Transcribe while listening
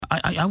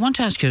I want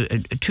to ask you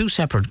two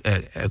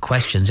separate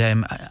questions.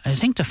 I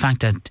think the fact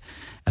that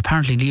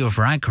apparently Leo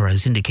Varadkar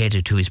has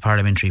indicated to his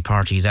parliamentary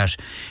party that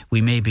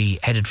we may be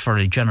headed for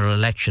a general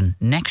election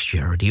next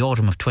year, the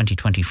autumn of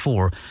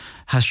 2024,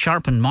 has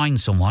sharpened mine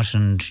somewhat.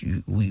 And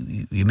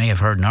you may have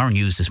heard in our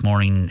news this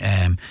morning,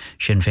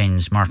 Sinn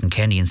Féin's Martin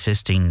Kenny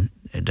insisting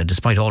that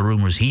despite all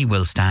rumours he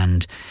will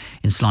stand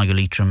in Sligo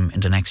Leitrim in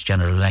the next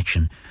general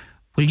election.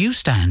 Will you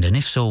stand, and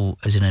if so,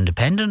 as an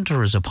independent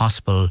or as a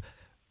possible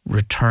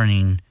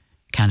returning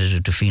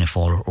candidate to Fianna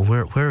Fail, or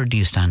where do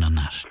you stand on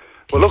that?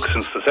 Well, look,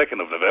 since the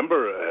 2nd of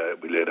November,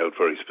 we laid out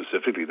very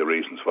specifically the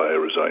reasons why I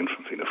resigned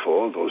from Fianna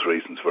Fail. Those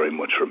reasons very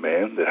much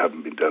remain. They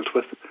haven't been dealt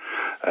with.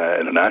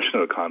 In a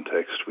national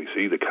context, we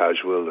see the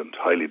casual and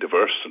highly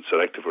diverse and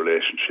selective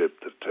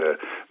relationship that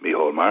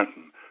Micheál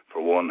Martin,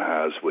 for one,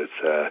 has with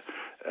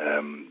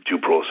due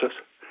process.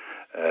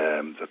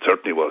 That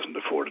certainly wasn't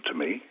afforded to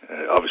me.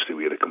 Obviously,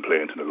 we had a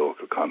complaint in a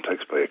local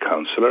context by a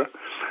councillor.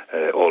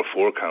 All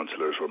 4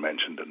 councillors were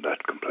mentioned in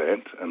that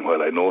complaint. And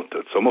while I note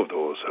that some of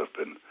those have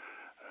been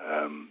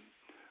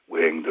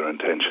weighing their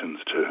intentions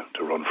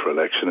to run for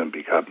election and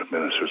be cabinet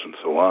ministers and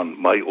so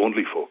on, my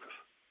only focus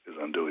is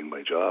on doing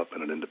my job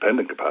in an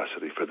independent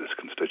capacity for this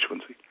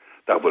constituency.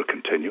 That will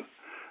continue.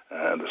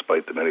 And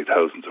despite the many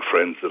thousands of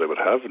friends that I would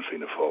have in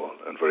Fianna Fail,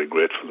 and very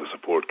grateful for the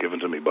support given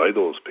to me by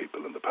those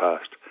people in the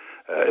past,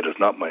 it is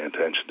not my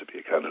intention to be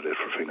a candidate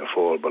for Fianna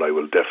Fail, but I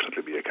will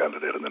definitely be a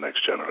candidate in the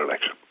next general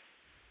election.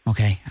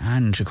 Okay,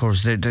 and of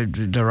course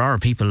there are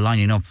people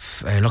lining up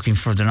looking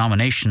for the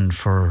nomination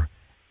for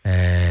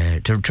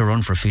to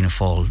run for Fianna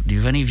Fail. Do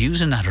you have any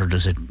views on that, or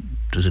does it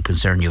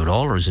concern you at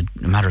all, or is it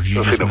a matter of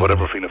you just...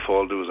 Whatever Fianna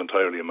Fail do is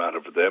entirely a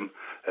matter for them.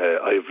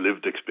 I have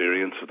lived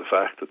experience of the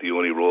fact that the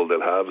only role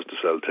they'll have is to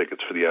sell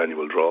tickets for the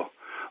annual draw.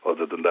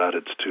 Other than that,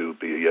 it's to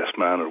be a yes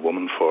man or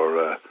woman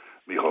for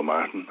Micheál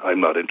Martin. I'm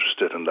not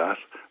interested in that.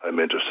 I'm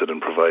interested in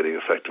providing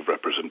effective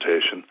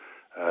representation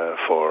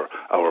for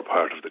our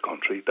part of the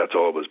country. That's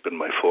always been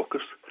my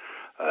focus.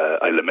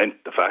 I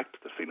lament the fact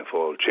that Fianna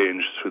Fail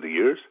changed through the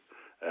years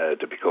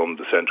to become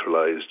the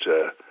centralised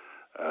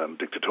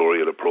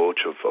dictatorial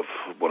approach of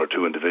 1 or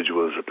 2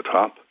 individuals at the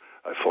top.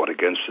 I fought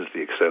against it to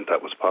the extent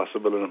that was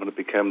possible, and when it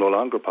became no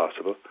longer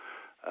possible,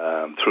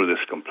 through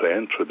this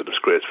complaint, through the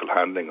disgraceful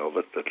handling of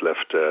it, that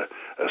left a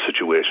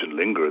situation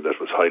linger that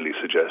was highly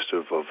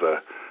suggestive of,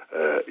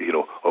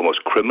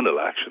 almost criminal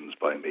actions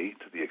by me,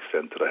 to the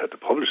extent that I had to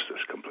publish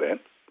this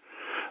complaint.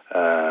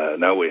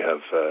 Now we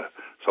have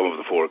some of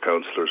the 4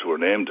 councillors who are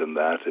named in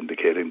that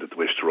indicating that they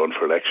wish to run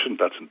for election.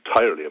 That's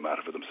entirely a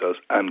matter for themselves,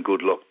 and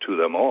good luck to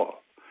them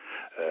all.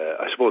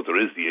 I suppose there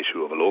is the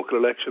issue of a local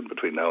election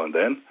between now and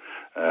then,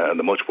 and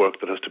the much work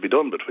that has to be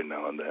done between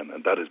now and then,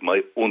 and that is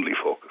my only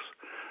focus.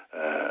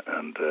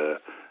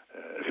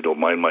 If you don't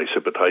mind my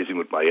sympathising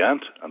with my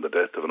aunt and the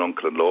death of an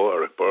uncle-in-law,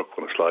 Eric Burke,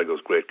 one of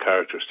Sligo's great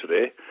characters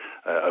today,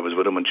 I was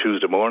with him on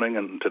Tuesday morning,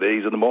 and today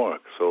he's in the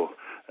morgue. So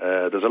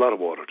there's a lot of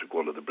water to go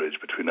under the bridge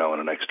between now and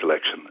the next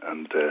election,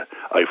 and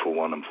I, for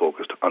one, am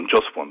focused on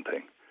just one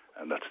thing,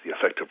 and that's the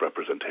effective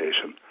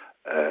representation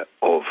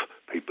of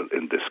people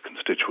in this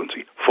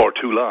constituency. For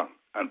too long,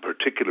 and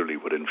particularly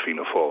within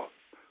Fianna Fail,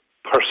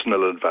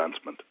 personal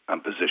advancement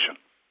and position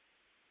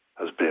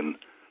has been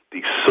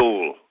the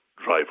sole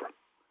driver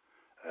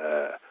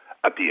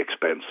at the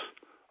expense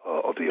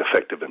of the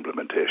effective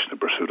implementation and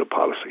pursuit of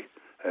policy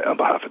on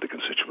behalf of the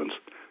constituents,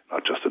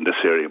 not just in this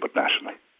area but nationally.